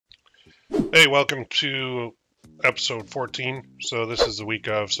Hey, welcome to episode 14. So this is the week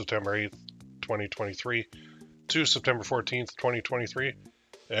of September 8th, 2023 to September 14th, 2023.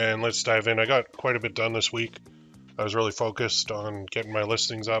 And let's dive in. I got quite a bit done this week. I was really focused on getting my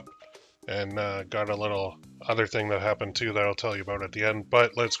listings up and got a little other thing that happened too that I'll tell you about at the end.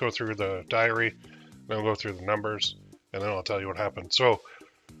 But let's go through the diary, then we'll go through the numbers, and then I'll tell you what happened. So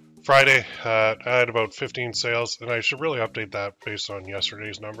Friday, I had about 15 sales, and I should really update that based on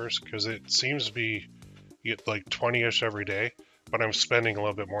yesterday's numbers because it seems to be like 20-ish every day, but I'm spending a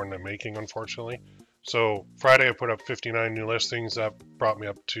little bit more than I'm making, unfortunately. So Friday, I put up 59 new listings. That brought me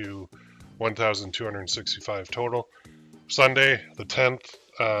up to 1,265 total. Sunday, the 10th,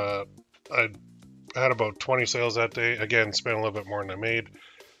 I had about 20 sales that day. Again, spent a little bit more than I made.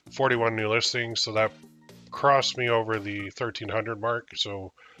 41 new listings, so that crossed me over the 1,300 mark.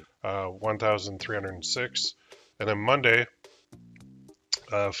 So 1,306. And then Monday,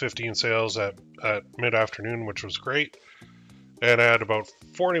 15 sales at mid-afternoon, which was great. And I had about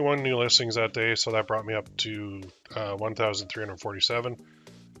 41 new listings that day, so that brought me up to 1,347.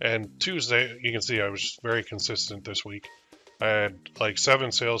 And Tuesday, you can see I was very consistent this week. I had like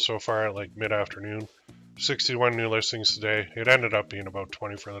 7 sales so far at like mid-afternoon, 61 new listings today. It ended up being about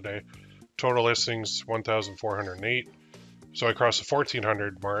 20 for the day. Total listings, 1,408. So I crossed the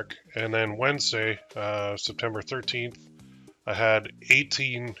 1,400 mark. And then Wednesday, September 13th, I had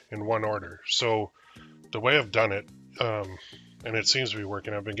 18 in one order. So the way I've done it, and it seems to be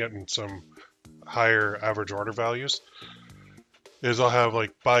working, I've been getting some higher average order values, is I'll have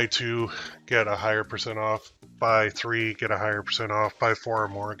like buy 2, get a higher percent off, buy 3, get a higher percent off, buy 4 or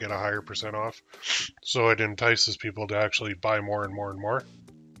more, get a higher percent off. So it entices people to actually buy more and more and more.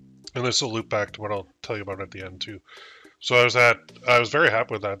 And this will loop back to what I'll tell you about at the end too. So I was very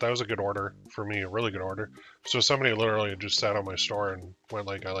happy with that. That was a good order for me, a really good order. So somebody literally just sat on my store and went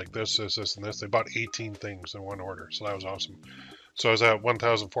like, I like this, this, this, and this. They bought 18 things in one order. So that was awesome. So I was at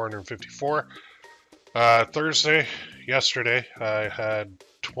 1,454. Thursday, yesterday, I had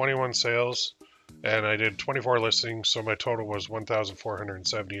 21 sales and I did 24 listings. So my total was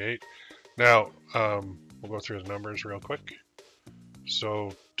 1,478. Now, we'll go through the numbers real quick.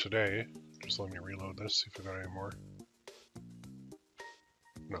 So today, just let me reload this, see if I got any more.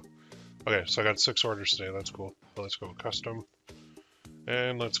 No. Okay, so I got 6 orders today. That's cool. So let's go custom.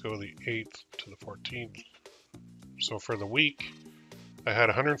 And let's go the 8th to the 14th. So for the week, I had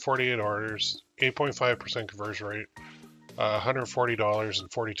 148 orders, 8.5% conversion rate,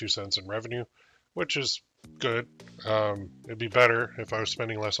 $140.42 in revenue, which is good. It'd be better if I was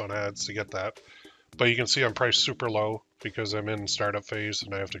spending less on ads to get that. But you can see I'm priced super low because I'm in startup phase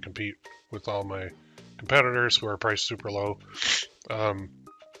and I have to compete with all my competitors who are priced super low.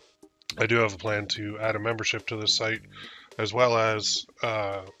 I do have a plan to add a membership to this site, as well as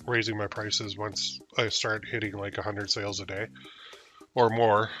raising my prices once I start hitting like 100 sales a day or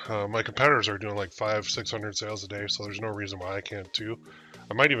more. My competitors are doing like 500-600 sales a day, so there's no reason why I can't too.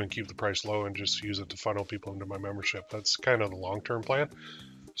 I might even keep the price low and just use it to funnel people into my membership. That's kind of the long-term plan.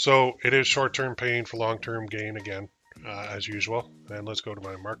 So it is short-term pain for long-term gain again, as usual. And let's go to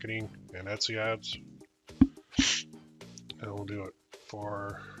my marketing and Etsy ads. And we'll do it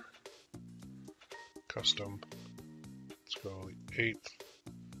for custom. Let's go the 8th,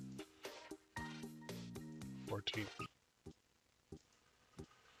 14th.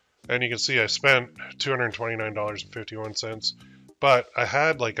 And you can see I spent $229.51, but I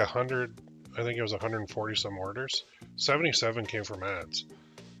had like 100, I think it was 140 some orders. 77 came from ads.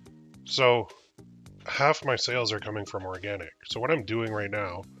 So half my sales are coming from organic. So what I'm doing right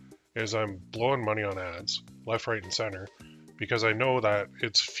now is I'm blowing money on ads, left, right, and center, because I know that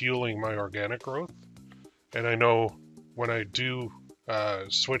it's fueling my organic growth. And I know when I do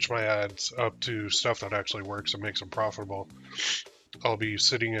switch my ads up to stuff that actually works and makes them profitable, I'll be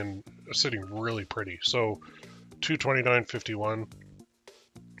sitting really pretty. So 229.51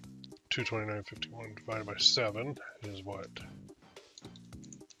 divided by 7 is what?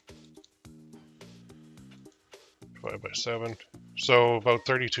 Divided by 7. So about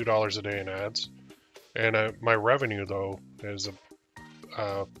 $32 a day in ads. And my revenue though is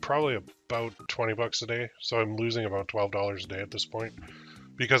probably about 20 bucks a day. So I'm losing about $12 a day at this point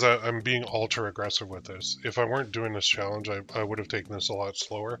because I'm being ultra aggressive with this. If I weren't doing this challenge, I would have taken this a lot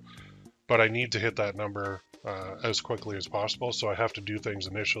slower, but I need to hit that number as quickly as possible. So I have to do things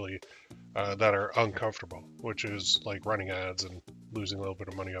initially that are uncomfortable, which is like running ads and losing a little bit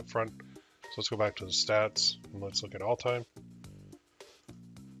of money up front. So let's go back to the stats and let's look at all time.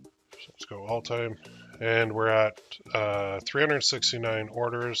 So let's go all time. And we're at 369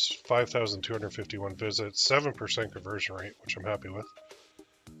 orders, 5,251 visits, 7% conversion rate, which I'm happy with,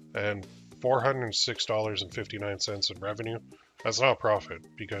 and $406.59 in revenue. That's not profit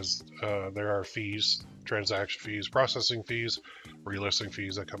because there are fees, transaction fees, processing fees, relisting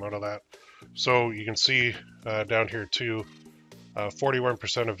fees that come out of that. So you can see down here too,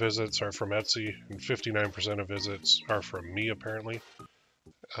 41% of visits are from Etsy and 59% of visits are from me apparently.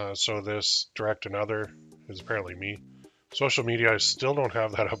 So this direct and other is apparently me. Social media, I still don't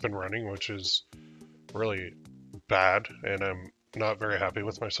have that up and running, which is really bad, and I'm not very happy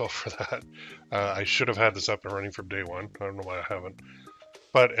with myself for that. I should have had this up and running from day one. I don't know why I haven't.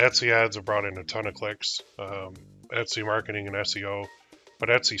 But Etsy ads have brought in a ton of clicks. Etsy marketing and SEO, but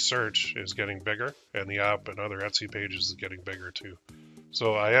Etsy search is getting bigger, and the app and other Etsy pages is getting bigger too.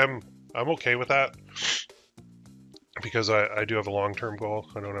 So I'm okay with that because I do have a long-term goal.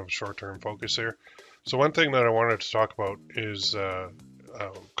 I don't have a short-term focus here. So one thing that I wanted to talk about is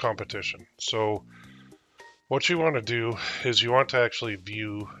competition. So what you want to do is you want to actually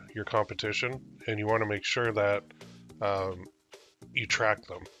view your competition, and you want to make sure that you track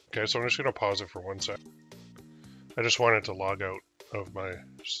them. Okay, so I'm just going to pause it for 1 sec. I just wanted to log out of my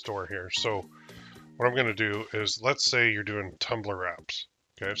store here. So what I'm going to do is, let's say you're doing tumbler wraps.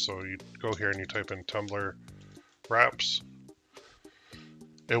 Okay, so you go here and you type in tumbler wraps.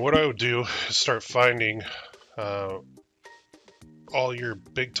 And what I would do is start finding all your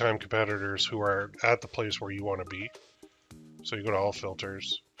big time competitors who are at the place where you want to be. So you go to all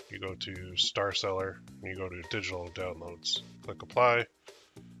filters, you go to star seller, and you go to digital downloads. Click apply.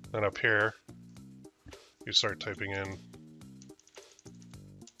 Then up here, you start typing in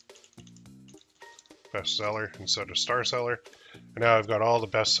bestseller instead of star seller. And now I've got all the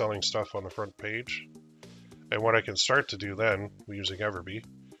best selling stuff on the front page. And what I can start to do then, using Everbee,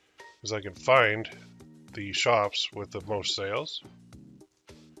 is I can find the shops with the most sales.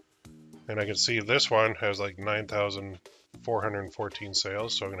 And I can see this one has like 9,414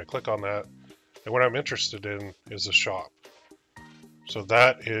 sales. So I'm going to click on that. And what I'm interested in is a shop. So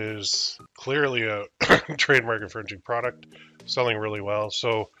that is clearly a trademark infringing product, selling really well.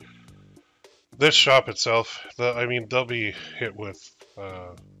 So this shop itself, they'll be hit with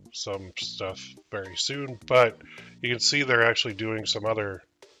some stuff very soon, but you can see they're actually doing some other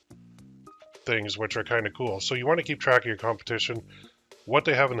things which are kind of cool. So you want to keep track of your competition. What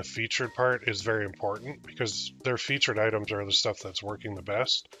they have in the featured part is very important because their featured items are the stuff that's working the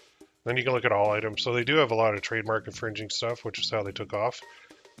best. Then you can look at all items. So they do have a lot of trademark infringing stuff, which is how they took off.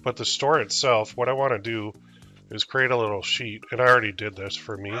 But the store itself, what I want to do is create a little sheet, and I already did this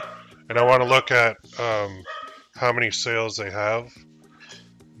for me. And I want to look at how many sales they have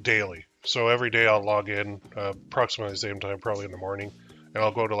daily. So every day I'll log in approximately the same time, probably in the morning, and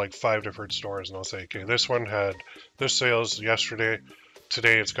I'll go to like 5 different stores and I'll say, okay, this one had this sales yesterday.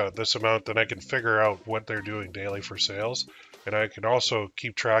 Today it's got this amount. Then I can figure out what they're doing daily for sales. And I can also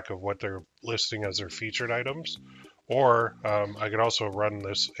keep track of what they're listing as their featured items. Or I can also run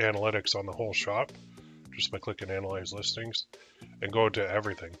this analytics on the whole shop just by clicking Analyze Listings and go to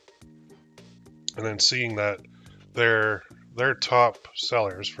everything. And then seeing that their top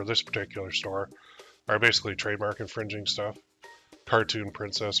sellers for this particular store are basically trademark infringing stuff. Cartoon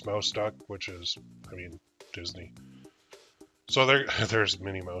Princess Mouse Duck, which is, Disney. So there's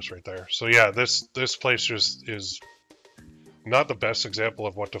Minnie Mouse right there. So yeah, this place just is not the best example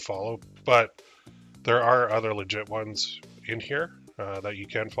of what to follow, but there are other legit ones in here that you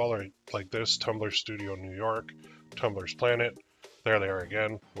can follow, like this Tumblr Studio New York, Tumblr's Planet. There they are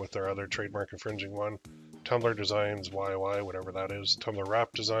again with their other trademark infringing one. Tumblr Designs YY, whatever that is, Tumblr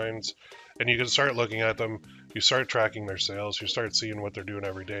Wrap Designs, and you can start looking at them. You start tracking their sales. You start seeing what they're doing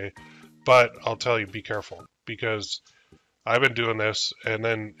every day. But I'll tell you, be careful, because I've been doing this, and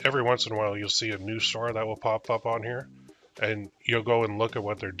then every once in a while you'll see a new store that will pop up on here, and you'll go and look at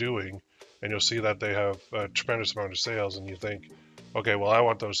what they're doing, and you'll see that they have a tremendous amount of sales, and you think, okay, well, I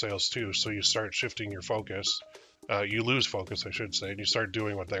want those sales too. So you start shifting your focus. You lose focus, I should say, and you start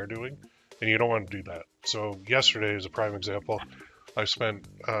doing what they're doing, and you don't want to do that. So yesterday is a prime example. I spent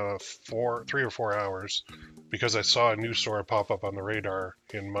 3 or 4 hours because I saw a new store pop up on the radar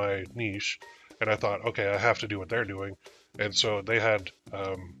in my niche, and I thought, okay, I have to do what they're doing. And so they had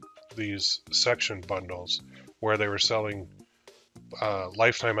these section bundles where they were selling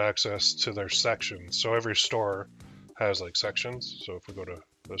lifetime access to their sections. So every store has like sections. So if we go to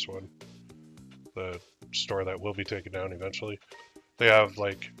this one, the store that will be taken down eventually, they have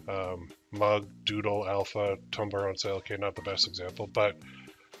like mug, doodle, alpha, Tumblr on sale. Okay, not the best example, but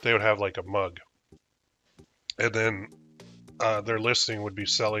they would have like a mug. And then their listing would be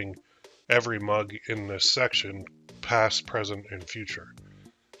selling every mug in this section, past, present, and future.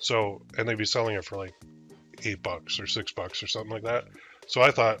 So, and they'd be selling it for like $8 or $6 or something like that. So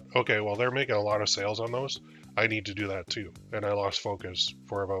I thought, okay, well, they're making a lot of sales on those. I need to do that too. And I lost focus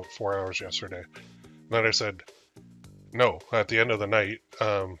for about 4 hours yesterday. And then I said, no, at the end of the night,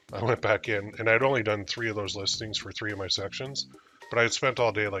 I went back in and I'd only done 3 of those listings for 3 of my sections, but I had spent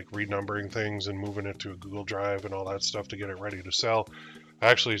all day like renumbering things and moving it to a Google Drive and all that stuff to get it ready to sell. I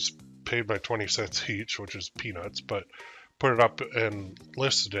actually paid my 20 cents each, which is peanuts, but put it up and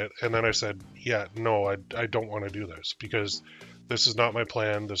listed it. And then I said, yeah, no, I don't want to do this because this is not my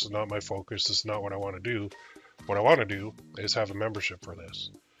plan. This is not my focus. This is not what I want to do. What I want to do is have a membership for this.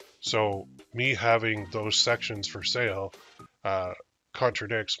 So me having those sections for sale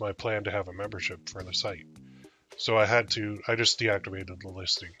contradicts my plan to have a membership for the site. So I just deactivated the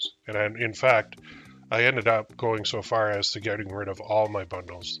listings. And in fact, I ended up going so far as to getting rid of all my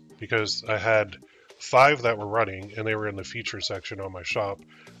bundles because I had 5 that were running and they were in the feature section on my shop.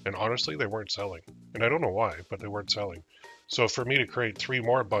 And honestly, they weren't selling. And I don't know why, but they weren't selling. So for me to create 3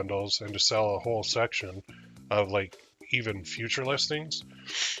 more bundles and to sell a whole section of like even future listings,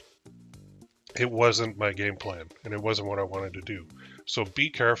 it wasn't my game plan and it wasn't what I wanted to do. So be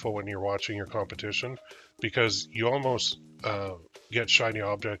careful when you're watching your competition because you almost get shiny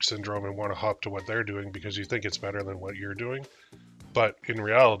object syndrome and want to hop to what they're doing because you think it's better than what you're doing. But in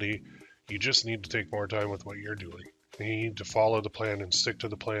reality, you just need to take more time with what you're doing. You need to follow the plan and stick to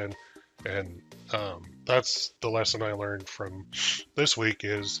the plan. And that's the lesson I learned from this week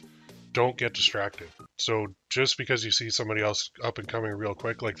is don't get distracted. So just because you see somebody else up and coming real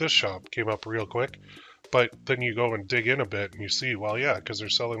quick, like this shop came up real quick, but then you go and dig in a bit and you see, well, yeah, because they're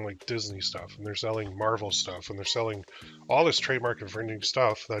selling like Disney stuff and they're selling Marvel stuff and they're selling all this trademark infringing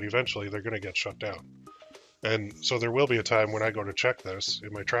stuff that eventually they're going to get shut down. And so there will be a time when I go to check this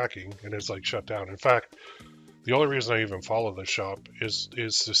in my tracking and it's like shut down. In fact, the only reason I even follow this shop is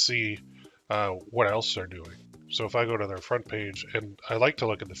to see what else they're doing. So if I go to their front page, and I like to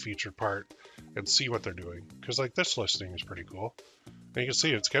look at the featured part and see what they're doing, because like this listing is pretty cool. And you can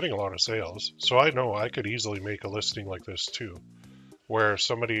see it's getting a lot of sales. So I know I could easily make a listing like this too, where it's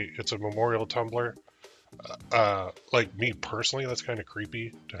a memorial tumbler. Like me personally, that's kind of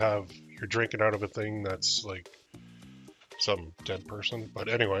creepy to have you're drinking out of a thing that's like some dead person. But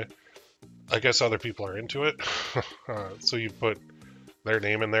anyway, I guess other people are into it. So you put their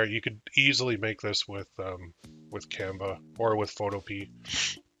name in there. You could easily make this with Canva or with Photopea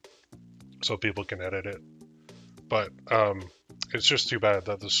so people can edit it. But it's just too bad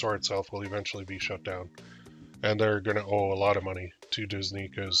that the store itself will eventually be shut down. And they're going to owe a lot of money to Disney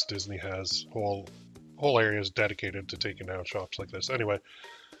because Disney has whole areas dedicated to taking down shops like this. Anyway,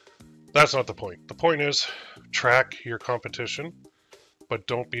 that's not the point. The point is track your competition, but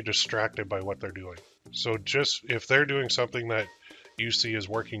don't be distracted by what they're doing. So just if they're doing something that you see is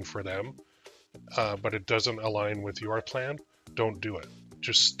working for them, but it doesn't align with your plan, don't do it.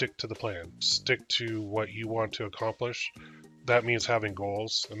 Just stick to the plan. Stick to what you want to accomplish. That means having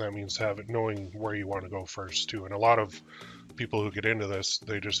goals, and that means knowing where you want to go first too. And a lot of people who get into this,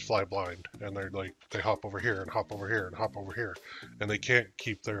 they just fly blind, and they're like they hop over here and hop over here and hop over here, and they can't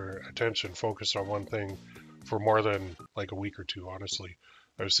keep their attention focused on one thing for more than like a week or two. Honestly,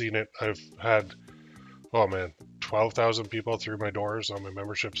 I've seen it. I've had 12,000 people through my doors on my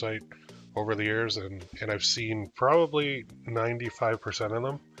membership site over the years, and I've seen probably 95% of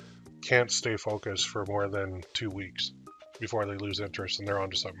them can't stay focused for more than 2 weeks before they lose interest and they're on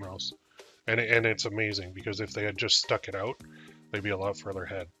to something else. And it's amazing because if they had just stuck it out, they'd be a lot further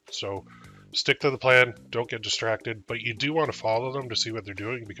ahead. So stick to the plan, don't get distracted, but you do want to follow them to see what they're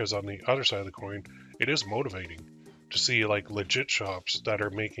doing because on the other side of the coin, it is motivating to see like legit shops that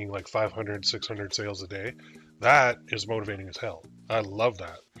are making like 500, 600 sales a day. That is motivating as hell. I love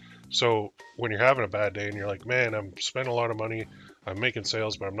that. So when you're having a bad day and you're like, man, I'm spending a lot of money, I'm making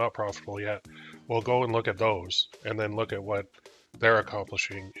sales, but I'm not profitable yet. Well, go and look at those and then look at what they're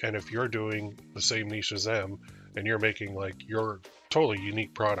accomplishing. And if you're doing the same niche as them and you're making like your totally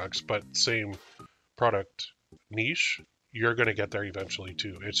unique products, but same product niche, you're going to get there eventually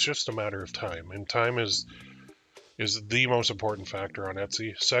too. It's just a matter of time. And time is the most important factor on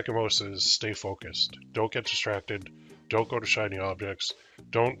Etsy. Second most is stay focused. Don't get distracted. Don't go to shiny objects.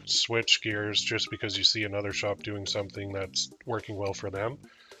 Don't switch gears just because you see another shop doing something that's working well for them.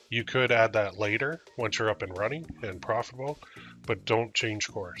 You could add that later once you're up and running and profitable, but don't change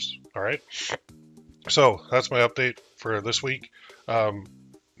course. All right. So that's my update for this week.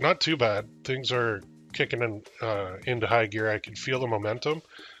 Not too bad. Things are kicking into high gear. I can feel the momentum,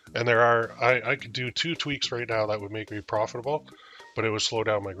 and I could do 2 tweaks right now that would make me profitable, but it would slow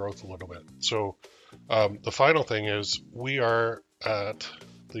down my growth a little bit. So the final thing is we are at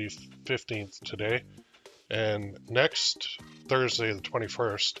the 15th today, And next Thursday, the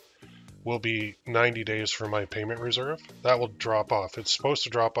 21st, will be 90 days for my payment reserve. That will drop off. It's supposed to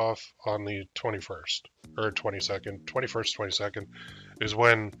drop off on the 21st or 22nd. 21st, 22nd is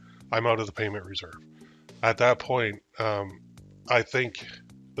when I'm out of the payment reserve. At that point, I think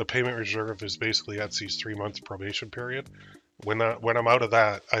the payment reserve is basically Etsy's 3-month probation period. When I'm out of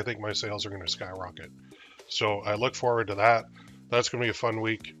that, I think my sales are going to skyrocket. So I look forward to that. That's going to be a fun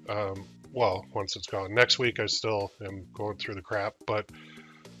week. Well, once it's gone. Next week, I still am going through the crap, but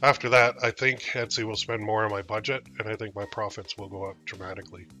after that, I think Etsy will spend more on my budget, and I think my profits will go up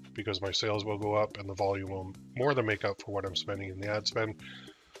dramatically because my sales will go up and the volume will more than make up for what I'm spending in the ad spend.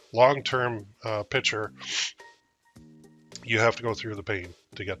 Long-term picture, you have to go through the pain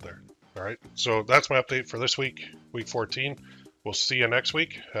to get there. All right. So that's my update for this week, week 14. We'll see you next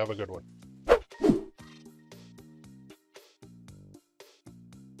week. Have a good one.